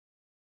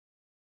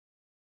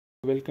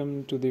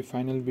Welcome to the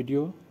final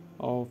video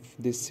of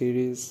this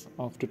series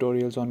of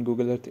tutorials on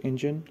Google Earth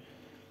Engine.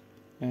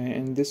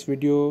 In this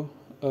video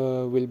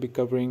we'll be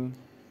covering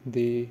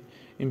the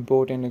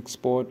import and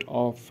export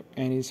of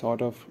any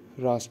sort of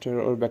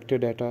raster or vector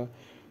data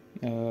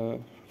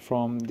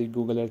from the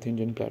Google Earth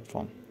Engine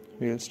platform.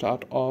 We'll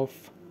start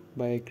off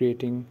by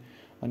creating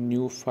a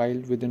new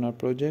file within our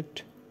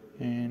project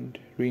and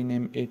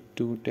rename it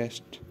to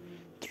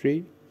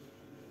test3.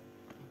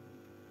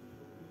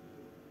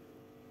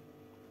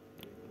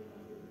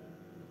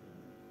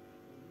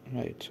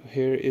 Right, so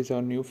here is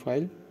our new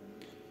file.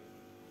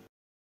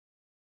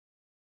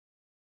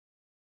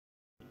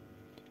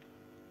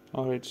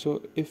 Alright,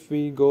 so if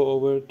we go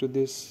over to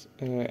this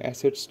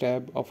assets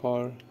tab of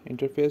our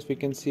interface, we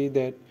can see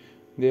that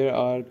there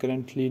are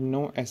currently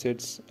no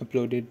assets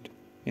uploaded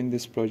in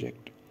this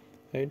project.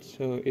 Right,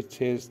 so it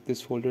says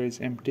this folder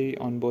is empty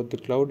on both the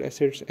cloud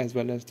assets as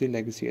well as the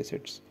legacy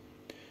assets.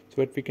 So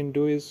what we can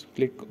do is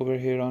click over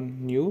here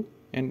on new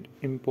and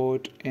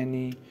import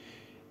any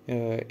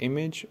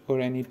image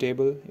or any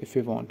table if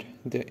we want.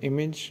 The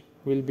image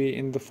will be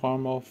in the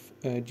form of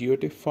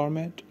GeoTIFF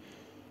format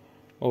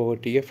or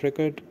TF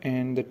record,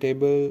 and the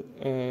table,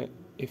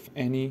 if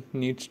any,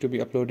 needs to be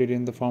uploaded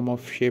in the form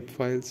of shape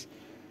files,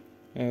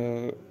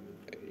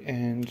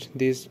 and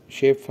these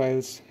shape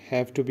files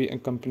have to be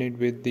accompanied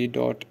with the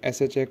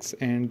 .shx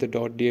and the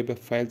 .dff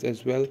files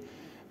as well.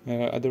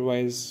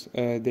 Otherwise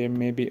there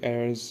may be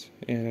errors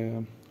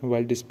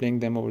while displaying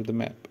them over the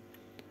map.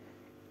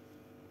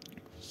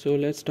 So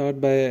let's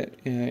start by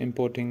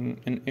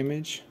importing an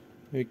image.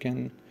 We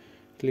can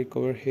click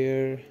over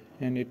here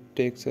and it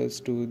takes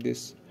us to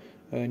this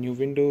new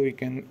window. We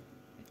can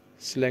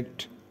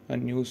select a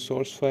new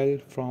source file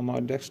from our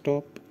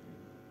desktop.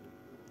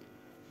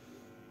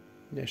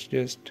 Let's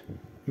just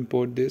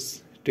import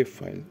this TIFF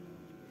file.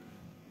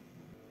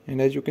 And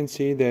as you can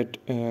see that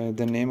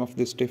the name of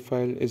this TIFF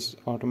file is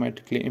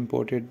automatically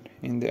imported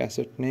in the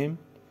asset name.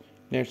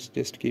 Let's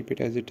just keep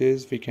it as it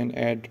is. We can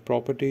add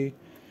property.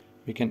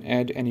 We can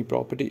add any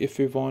property if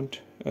we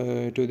want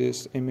to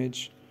this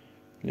image.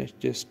 Let's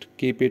just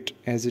keep it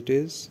as it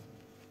is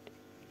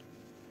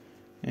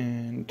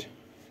and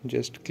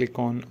just click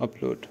on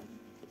upload.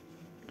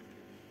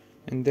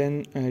 And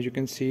then you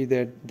can see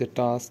that the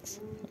tasks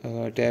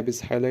tab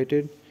is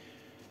highlighted,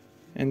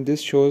 and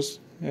this shows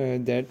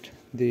that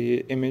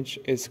the image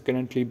is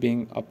currently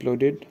being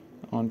uploaded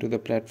onto the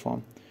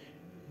platform.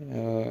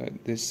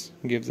 This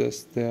gives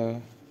us the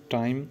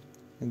time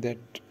that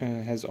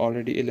has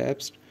already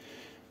elapsed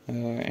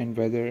and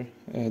whether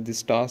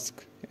this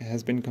task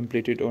has been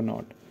completed or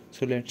not.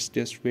 So let's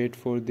just wait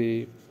for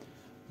the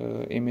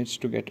image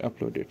to get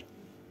uploaded.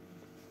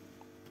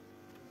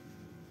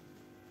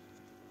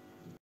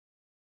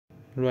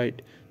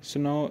 Right, so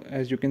now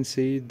as you can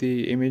see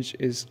the image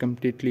is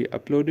completely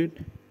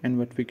uploaded, and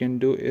what we can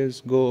do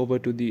is go over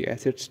to the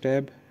assets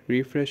tab,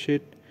 refresh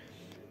it,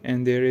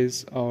 and there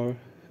is our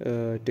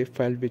TIFF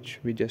file which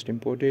we just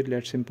imported.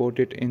 Let's import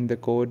it in the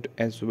code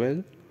as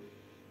well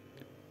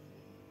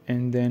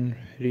and then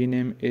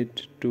rename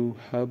it to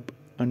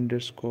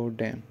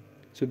hub_dam.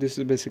 So this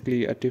is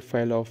basically a TIFF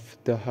file of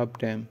the hub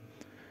dam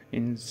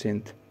in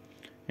Synth,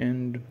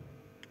 and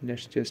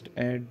let's just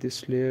add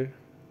this layer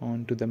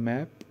onto the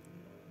map.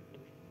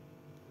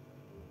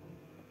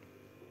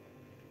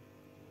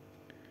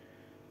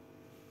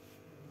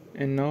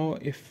 And now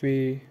if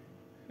we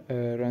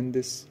run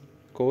this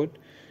code,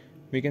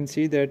 we can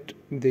see that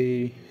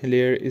the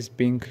layer is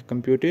being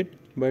computed,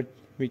 but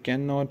we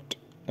cannot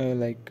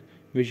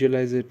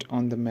visualize it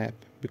on the map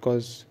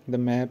because the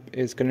map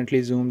is currently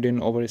zoomed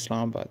in over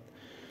Islamabad.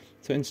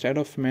 So instead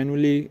of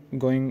manually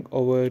going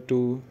over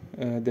to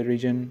the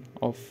region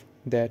of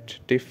that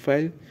TIFF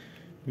file,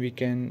 we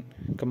can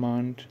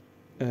command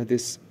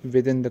this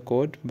within the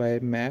code by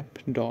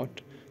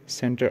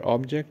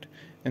map.centerObject,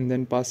 and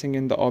then passing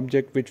in the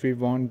object which we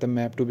want the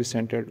map to be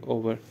centered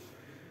over.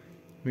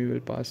 We will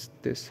pass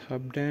this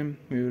hub dam,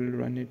 we will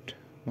run it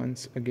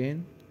once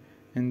again,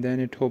 and then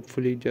it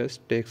hopefully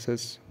just takes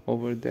us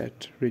over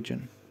that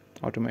region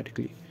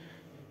automatically.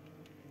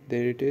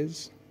 There it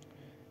is,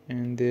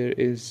 and there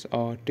is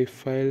our TIFF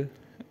file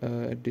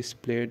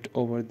displayed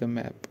over the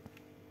map.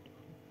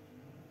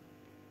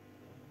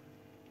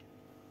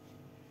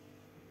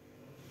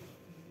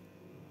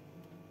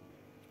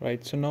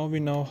 Right, so now we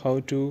know how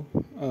to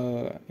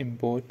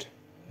import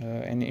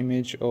an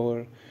image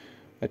or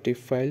a TIFF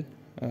file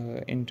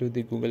into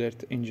the Google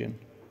Earth Engine.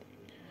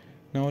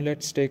 Now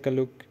let's take a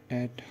look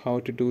at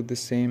how to do the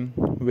same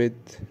with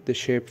the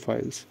shape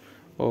files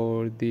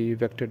or the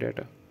vector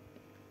data.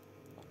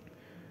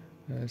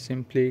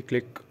 Simply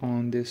click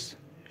on this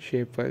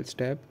shape files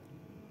tab,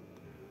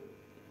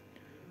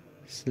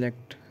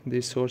 select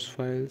the source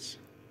files.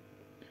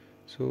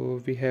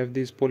 So we have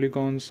these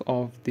polygons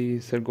of the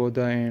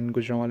Sargodha and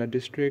Gujranwala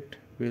district.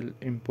 We'll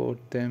import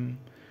them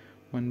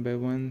one by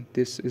one.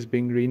 This is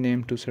being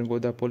renamed to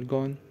Sargodha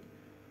polygon.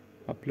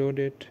 Upload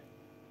it,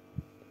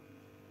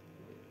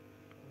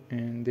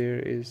 and there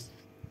is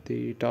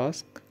the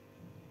task.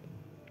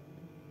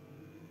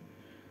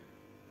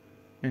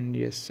 And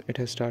yes, it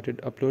has started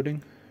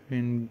uploading.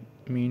 And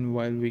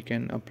meanwhile we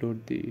can upload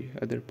the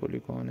other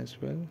polygon as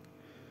well.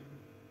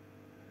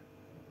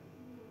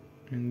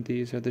 And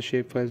these are the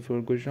shapefiles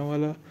for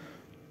Gujranwala.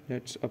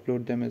 Let's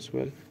upload them as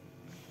well.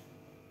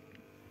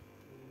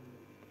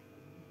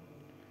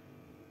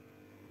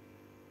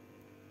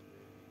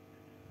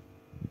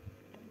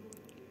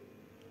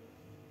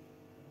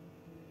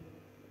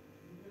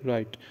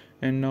 Right,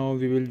 and now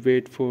we will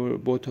wait for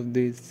both of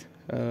these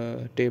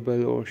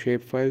table or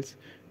shape files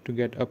to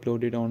get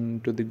uploaded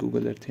onto the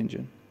Google Earth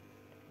Engine.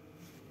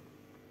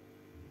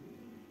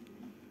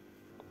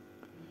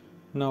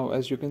 Now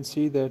as you can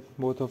see that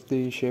both of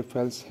the shape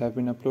files have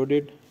been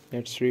uploaded.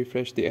 Let's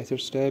refresh the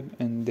assets tab,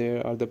 and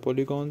there are the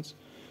polygons.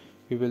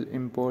 We will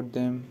import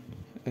them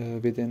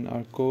within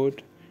our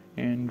code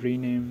and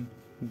rename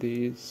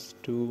these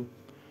to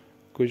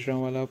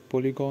Gujranwala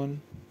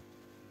polygon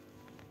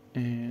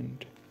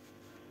and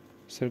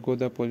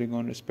Sargodha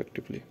polygon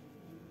respectively.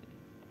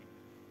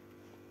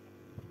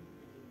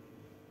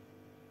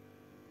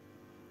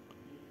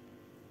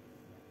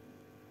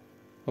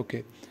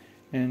 Okay,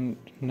 and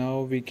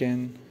now we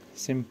can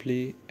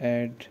simply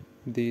add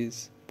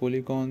these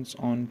polygons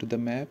onto the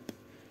map.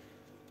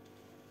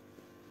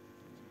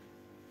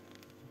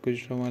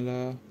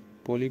 Gujranwala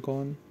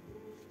polygon,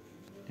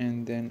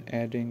 and then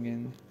adding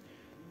in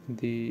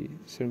the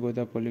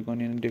Sargodha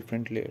polygon in a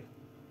different layer.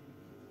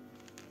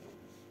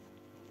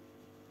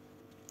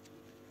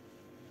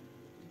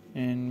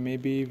 And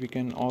maybe we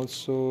can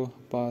also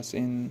pass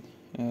in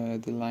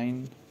the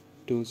line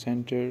to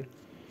center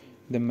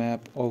the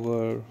map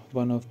over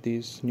one of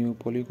these new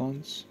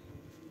polygons.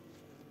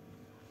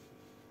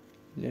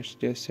 Let's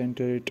just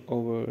center it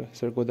over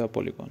Sargodha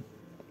polygon.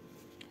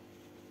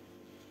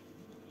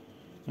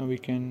 Now we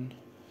can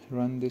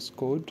run this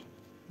code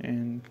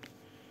and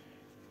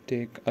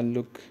take a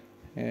look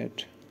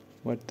at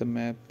what the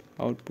map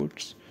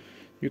outputs.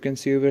 You can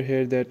see over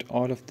here that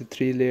all of the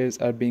three layers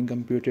are being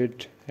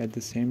computed at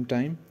the same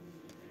time,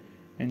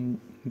 and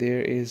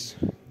there is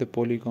the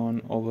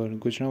polygon over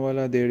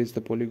Gujranwala, there is the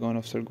polygon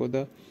of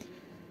Sargodha,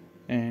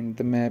 and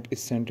the map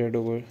is centered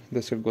over the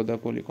Sargodha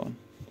polygon.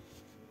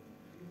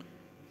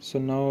 So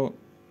now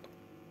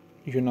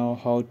you know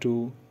how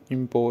to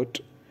import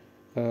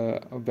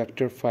a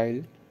vector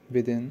file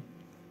within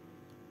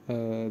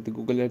the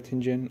Google Earth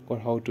Engine, or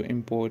how to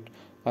import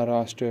a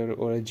raster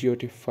or a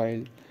geotiff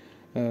file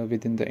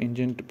within the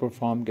engine to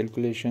perform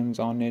calculations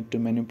on it, to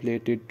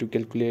manipulate it, to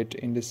calculate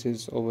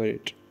indices over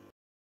it.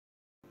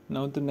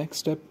 Now the next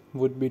step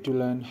would be to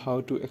learn how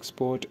to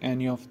export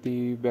any of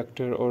the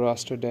vector or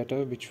raster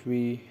data which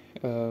we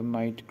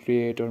might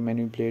create or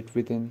manipulate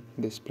within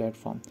this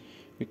platform.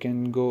 We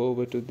can go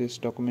over to this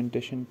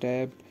documentation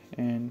tab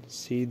and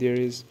see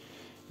there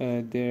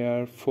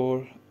are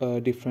four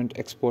different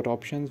export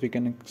options. We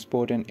can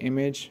export an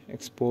image,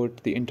 export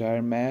the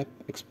entire map,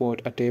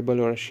 export a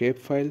table or a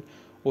shapefile,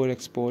 or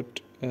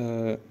export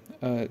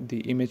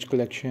the image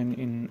collection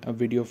in a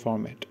video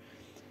format.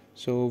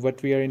 So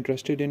what we are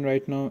interested in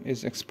right now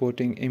is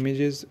exporting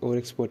images or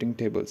exporting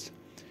tables.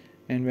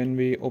 And when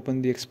we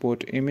open the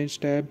export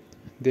image tab,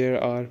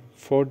 there are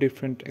four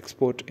different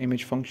export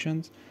image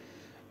functions.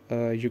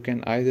 You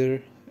can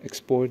either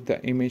export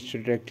the image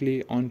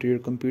directly onto your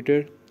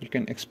computer. You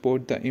can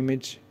export the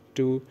image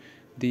to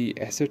the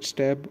assets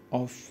tab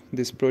of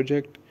this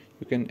project.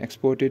 You can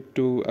export it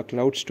to a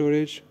cloud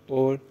storage,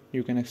 or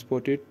you can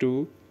export it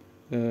to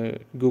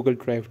Google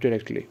Drive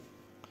directly.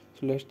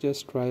 So let's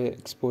just try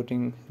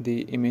exporting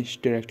the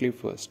image directly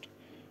first.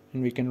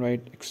 And we can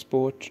write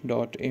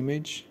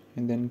export.image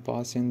and then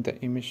pass in the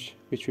image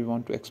which we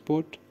want to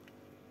export.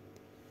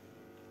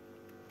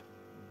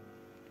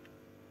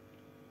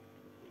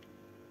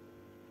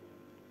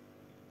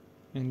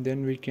 And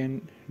then we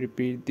can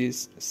repeat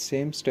this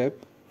same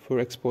step for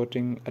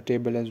exporting a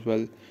table as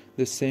well.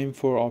 The same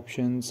four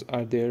options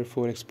are there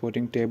for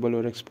exporting table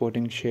or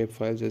exporting shape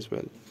files as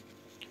well.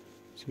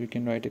 So we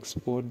can write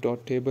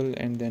export.table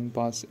and then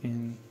pass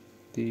in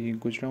the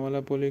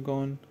Gujranwala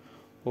polygon,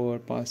 or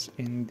pass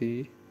in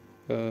the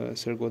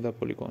Sargodha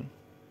polygon.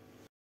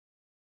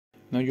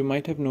 Now you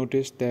might have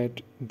noticed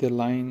that the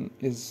line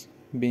is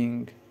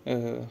being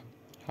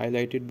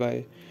highlighted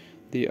by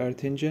the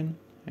Earth Engine,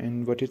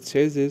 and what it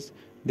says is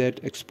that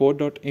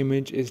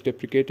export.image is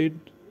deprecated,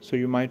 so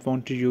you might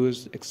want to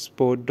use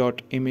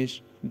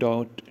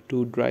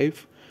export.image.to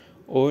drive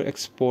or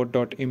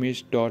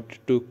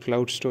export.image.to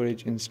cloud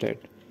storage instead.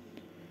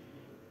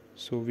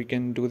 So we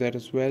can do that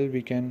as well.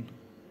 We can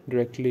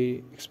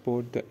directly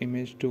export the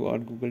image to our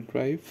Google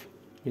Drive.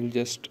 We'll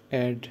just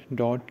add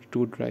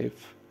 .to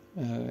drive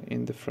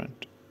in the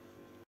front.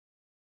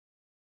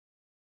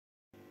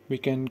 We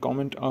can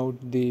comment out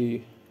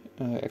the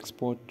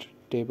export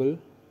table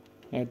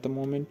at the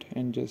moment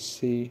and just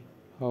see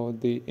how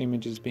the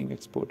image is being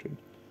exported.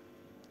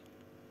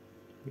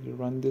 We'll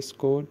run this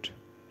code.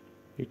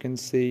 You can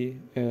see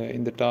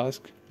in the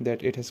task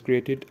that it has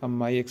created a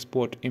my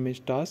export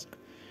image task,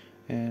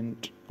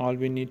 and all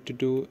we need to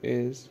do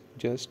is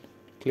just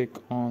click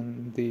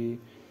on the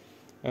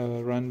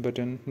run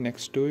button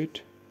next to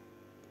it,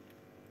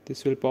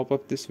 this will pop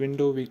up this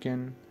window. We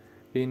can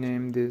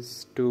rename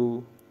this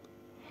to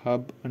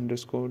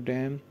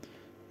hub_dam,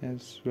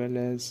 as well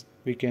as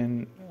we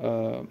can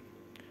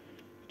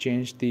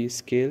change the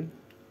scale,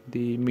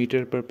 the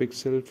meter per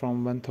pixel,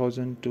 from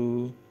 1000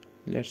 to,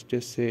 let's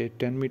just say,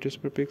 10 meters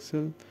per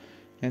pixel,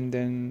 and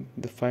then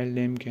the file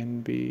name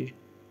can be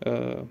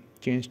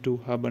changed to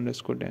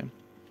hub_dam.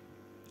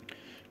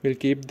 We'll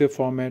keep the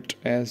format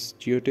as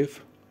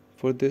geotiff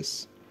for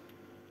this,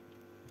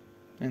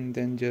 and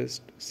then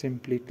just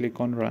simply click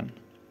on run.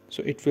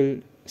 So it will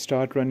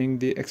start running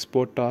the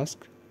export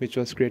task which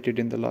was created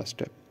in the last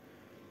step.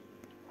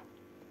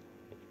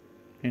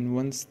 And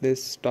once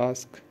this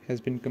task has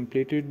been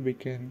completed, we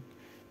can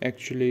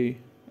actually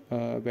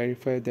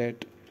verify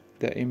that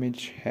the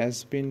image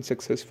has been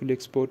successfully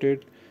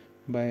exported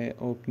by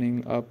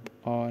opening up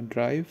our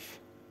drive.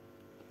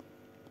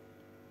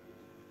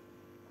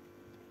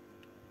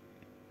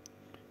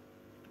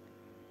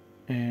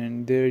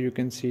 And there you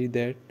can see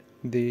that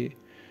the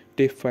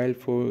TIFF file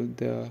for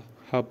the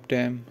hub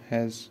dam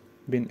has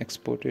been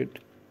exported,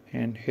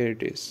 and here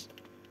it is.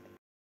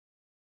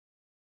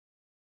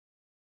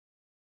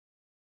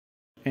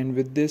 And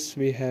with this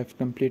we have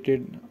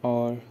completed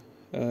our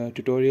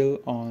tutorial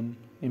on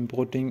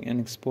importing and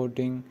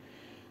exporting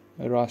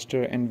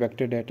raster and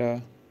vector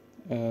data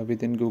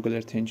within Google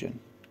Earth Engine.